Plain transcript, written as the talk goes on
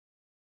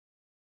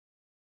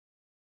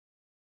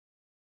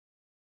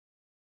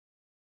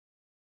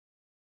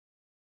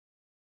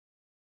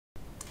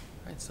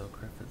Alright, so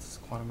Griffiths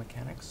quantum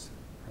mechanics,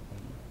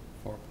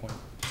 problem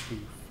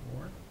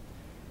 4.24.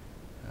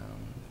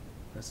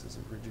 This is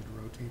a rigid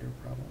rotator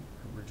problem,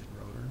 a rigid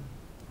rotor.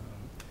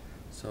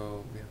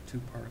 So we have two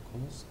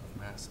particles of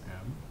mass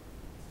m.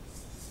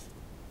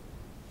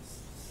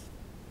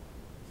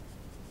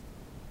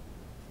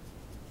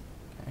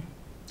 Okay.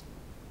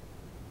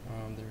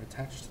 They're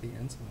attached to the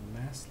ends of a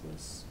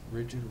massless,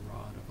 rigid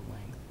rod of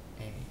length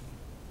a.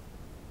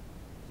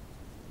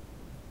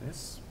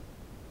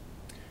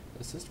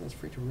 The system is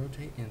free to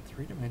rotate in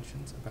 3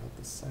 dimensions about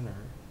the center,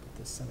 but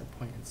the center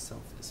point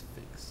itself is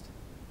fixed.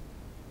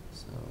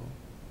 So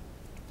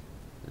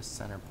this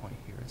center point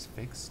here is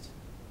fixed,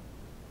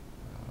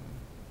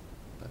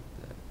 but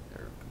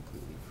they're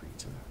completely free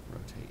to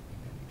rotate in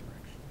any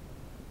direction.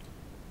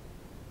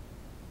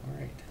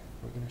 Alright,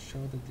 we're going to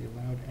show that the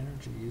allowed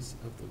energies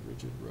of the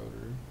rigid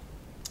rotor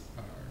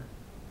are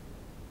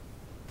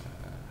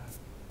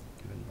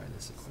given by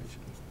this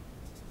equation.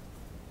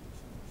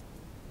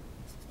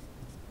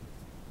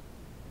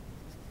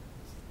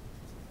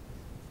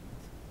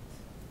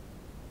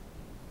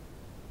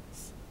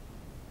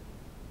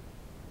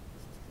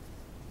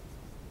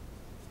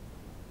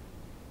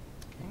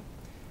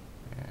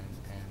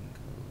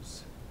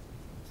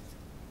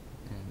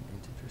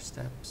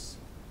 Steps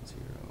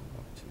 0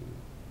 up to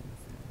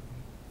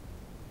infinity.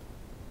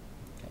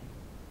 Okay.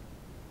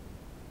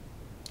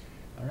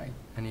 All right,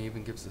 and he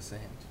even gives us a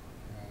hint.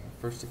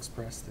 First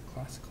express the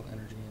classical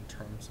energy in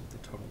terms of the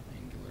total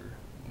angular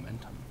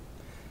momentum.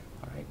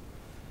 All right.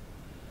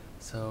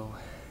 So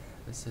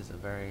this is a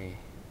very,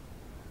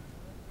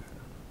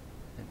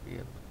 it'd be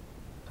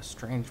a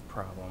strange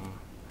problem.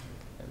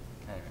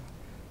 Anyway,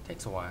 it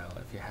takes a while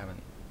if you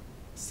haven't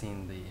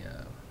seen the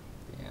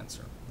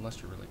answer,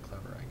 unless you're really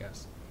clever, I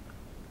guess.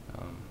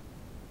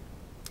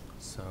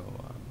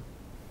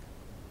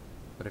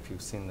 But if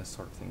you've seen this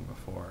sort of thing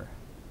before,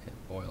 it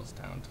boils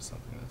down to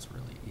something that's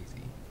really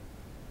easy.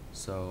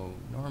 So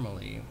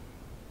normally,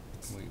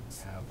 we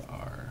have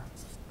our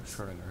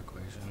Schrodinger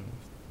equation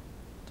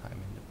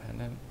time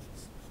independent.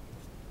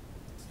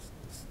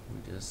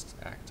 We just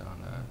act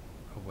on a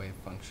wave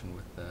function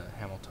with the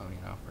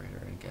Hamiltonian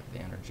operator and get the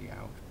energy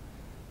out.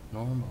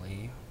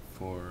 Normally,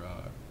 for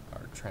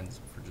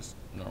just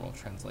normal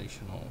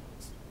translational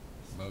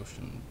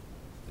motion,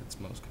 it's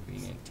most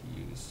convenient to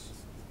use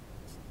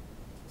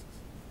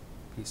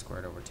p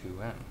squared over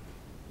 2m.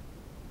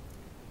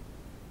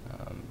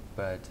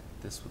 But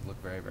this would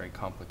look very, very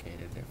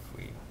complicated if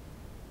we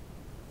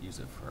use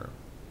it for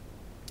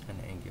an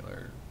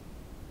angular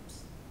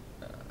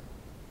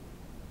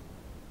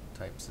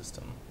type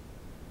system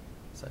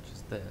such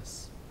as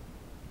this.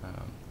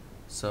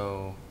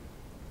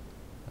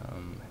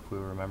 If we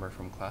remember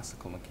from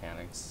classical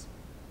mechanics,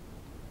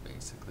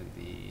 basically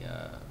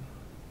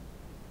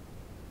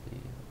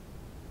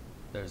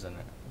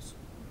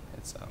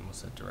it's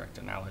almost a direct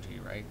analogy,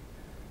 right?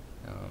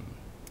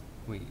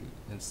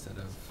 Instead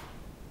of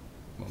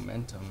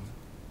momentum,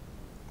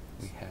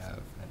 we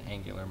have an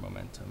angular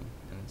momentum,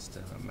 and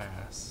instead of a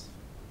mass,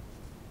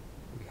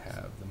 we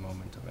have the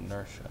moment of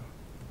inertia.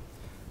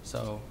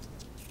 So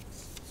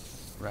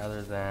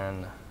rather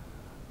than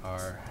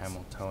our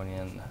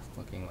Hamiltonian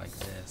looking like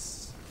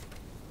this,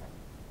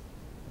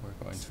 we're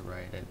going to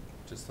write it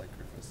just like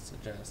Griffiths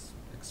suggests,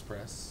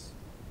 express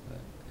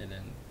it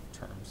in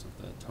terms of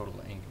the total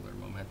angular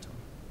momentum.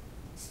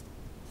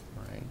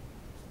 Right?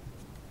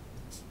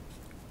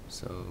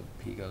 So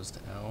P goes to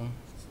L,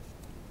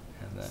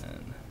 and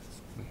then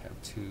we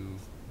have 2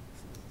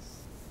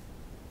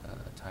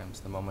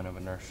 times the moment of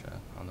inertia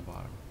on the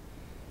bottom.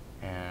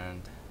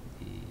 And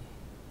the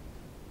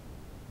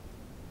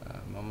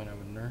moment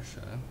of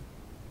inertia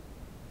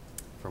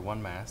for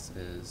one mass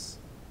is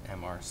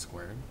mr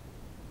squared.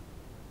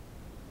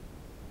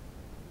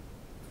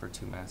 For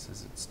 2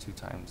 masses, it's 2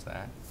 times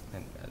that,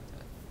 and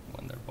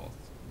when they're both,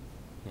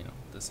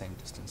 the same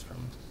distance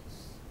from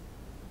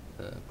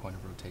the point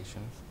of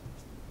rotation.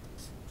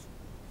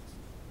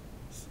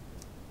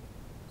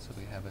 So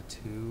we have a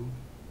 2,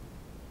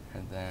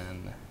 and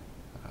then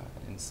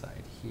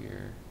inside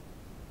here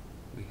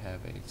we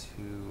have a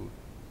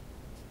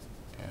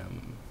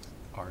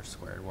 2mr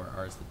squared, where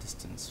r is the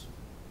distance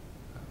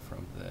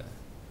from the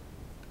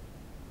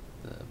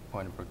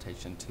point of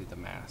rotation to the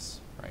mass,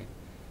 right?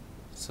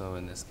 So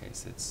in this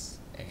case, it's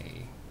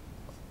a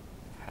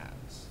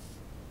halves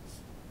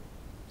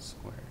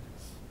squared,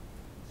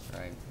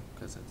 right?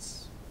 Because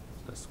it's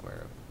the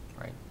square of,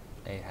 right?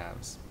 A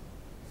halves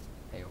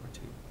a over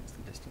 2 is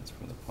the distance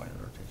from the point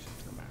of rotation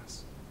to the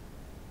mass.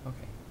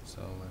 Okay,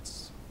 so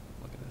let's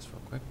look at this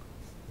real quick.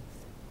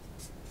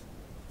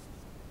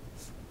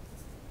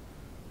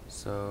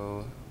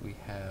 So we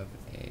have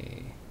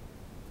a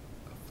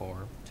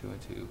 4, 2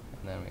 and 2, and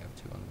then we have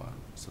 2 on the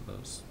bottom. So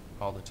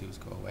all the 2's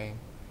go away,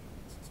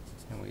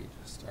 and we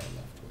just are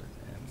left with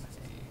ma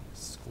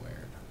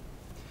squared.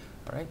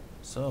 All right,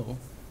 so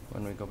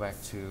when we go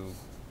back to,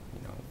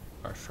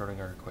 our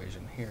Schrodinger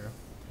equation here,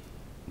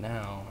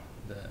 now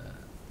the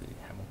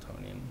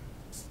Hamiltonian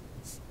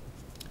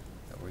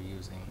that we're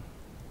using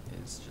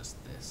is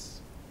just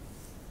this.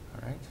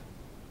 All right.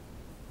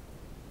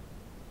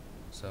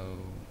 So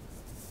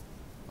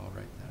I'll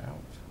write that out.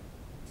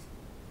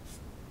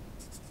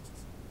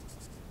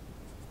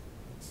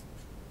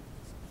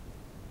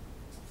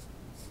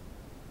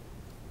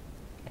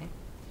 Okay.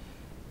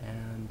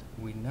 And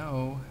we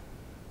know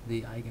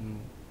the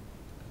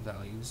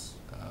eigenvalues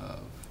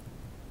of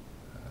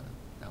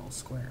L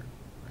squared,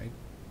 right?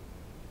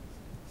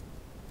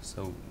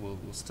 So we'll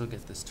still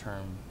get this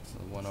term,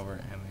 the 1 over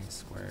ma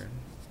squared,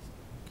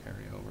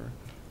 carry over.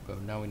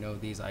 But now we know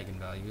these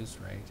eigenvalues,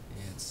 right?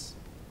 It's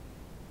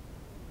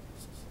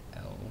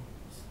L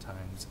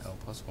times L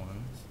plus 1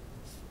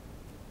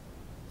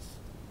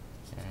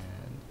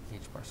 and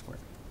h bar squared.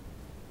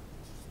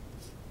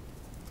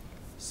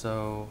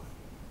 So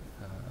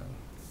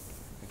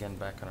again,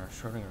 back on our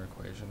Schrodinger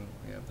equation,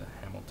 we have the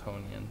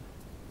Hamiltonian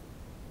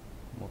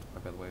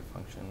multiplied by the wave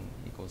function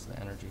equals the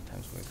energy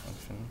times wave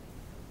function.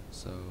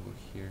 So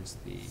here's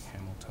the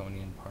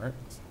Hamiltonian part,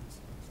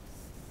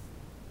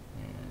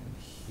 and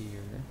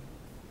here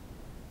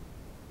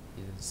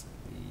is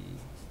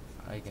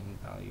the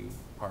eigenvalue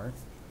part,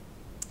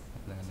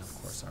 and then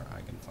of course our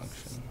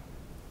eigenfunction.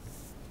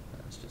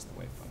 That's just the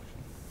wave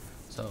function.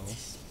 So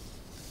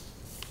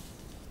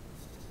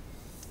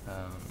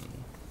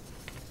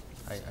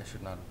I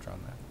should not have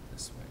drawn that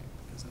this way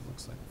because it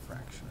looks like a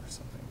fraction or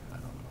something. I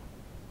don't know.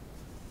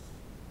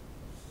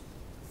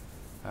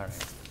 All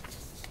right.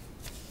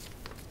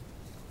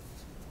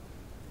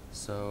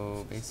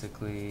 So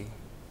basically,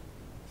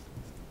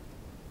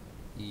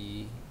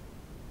 E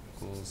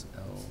equals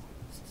L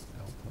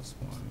plus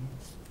 1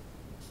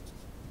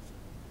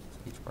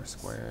 h bar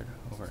squared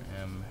over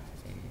m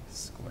a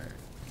squared,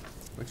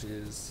 which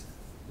is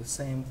the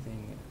same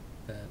thing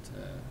that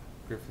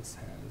Griffiths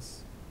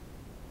has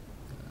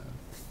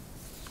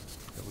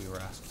that we were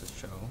asked to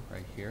show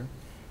right here,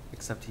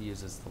 except he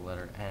uses the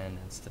letter N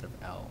instead of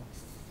L,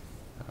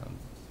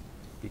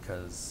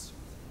 because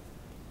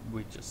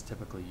we just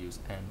typically use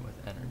N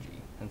with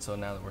energy. And so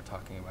now that we're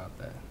talking about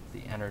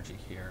the energy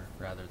here,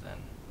 rather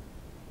than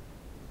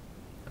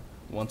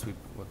once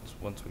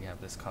we have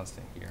this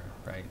constant here,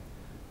 right,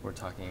 we're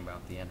talking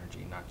about the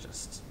energy, not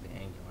just the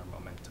angular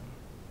momentum.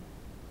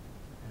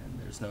 And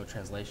there's no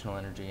translational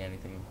energy,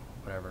 anything,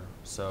 whatever.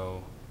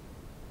 So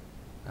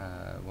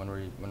when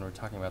we're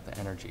talking about the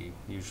energy,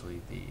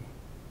 usually the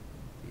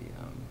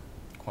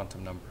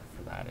quantum number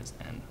for that is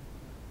N.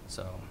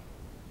 So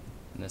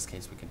in this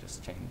case, we can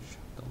just change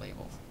the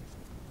label.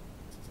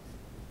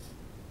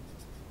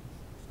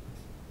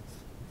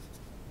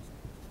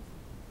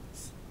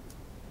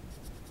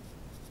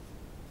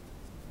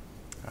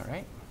 All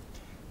right,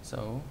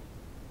 so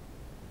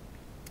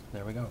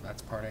there we go,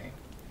 that's part A.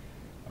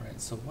 All right,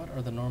 so what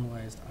are the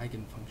normalized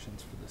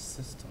eigenfunctions for the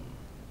system?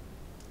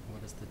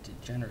 What is the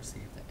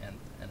degeneracy of the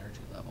nth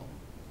energy level?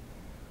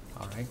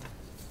 All right,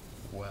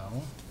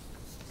 well,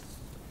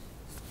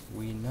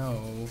 we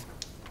know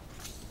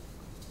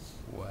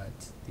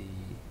what the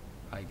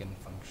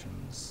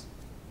eigenfunctions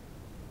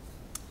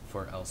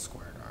for L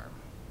squared are,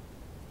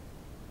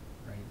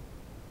 right?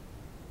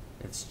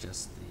 It's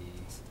just the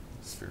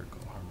spherical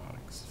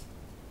harmonics.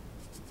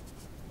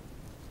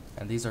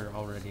 And these are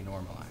already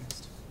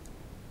normalized.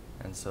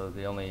 And so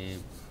the only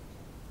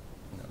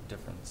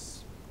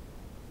difference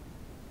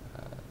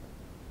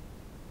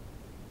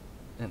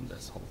in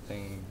this whole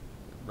thing,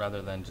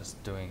 rather than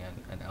just doing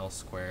an L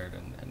squared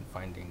and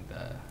finding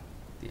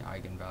the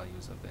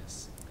eigenvalues of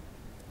this,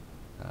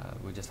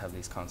 we just have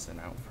these constant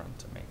out front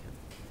to make it,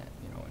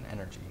 an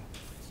energy.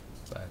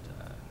 But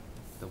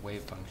the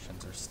wave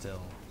functions are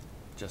still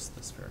just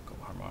the spherical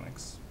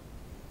harmonics.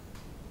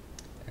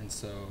 And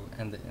so,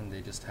 and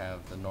they just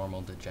have the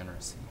normal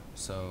degeneracy.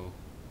 So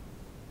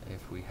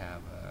if we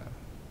have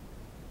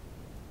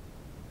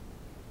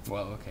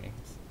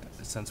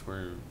since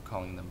we're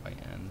calling them by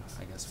n,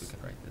 I guess we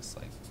could write this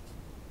like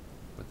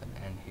with an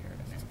n here and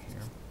an m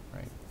here,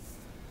 right?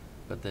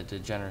 But the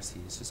degeneracy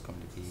is just going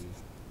to be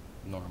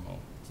normal,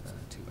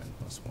 2n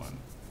plus 1,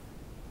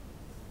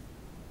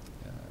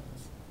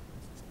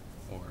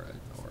 or a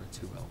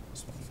 2l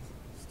plus 1,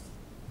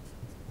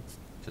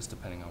 just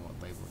depending on what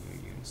label you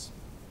use.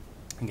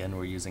 Again,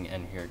 we're using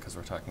n here because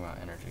we're talking about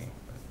energy,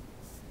 but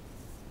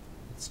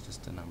it's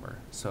just a number.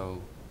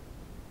 So,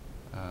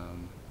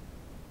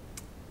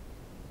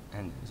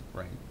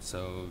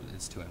 so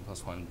it's 2n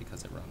plus 1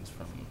 because it runs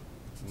from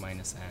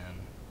minus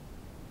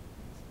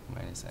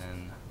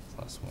n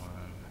plus 1,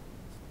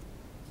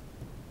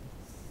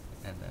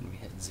 and then we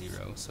hit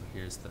 0, so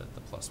here's the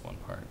plus 1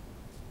 part,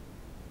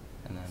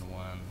 and then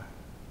 1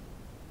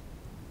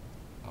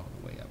 all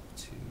the way up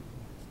to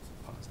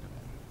positive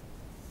n.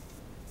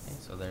 Okay,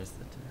 so there's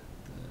the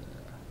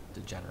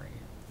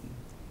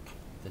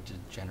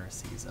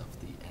degeneracies of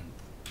the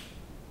nth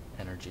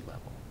energy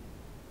level.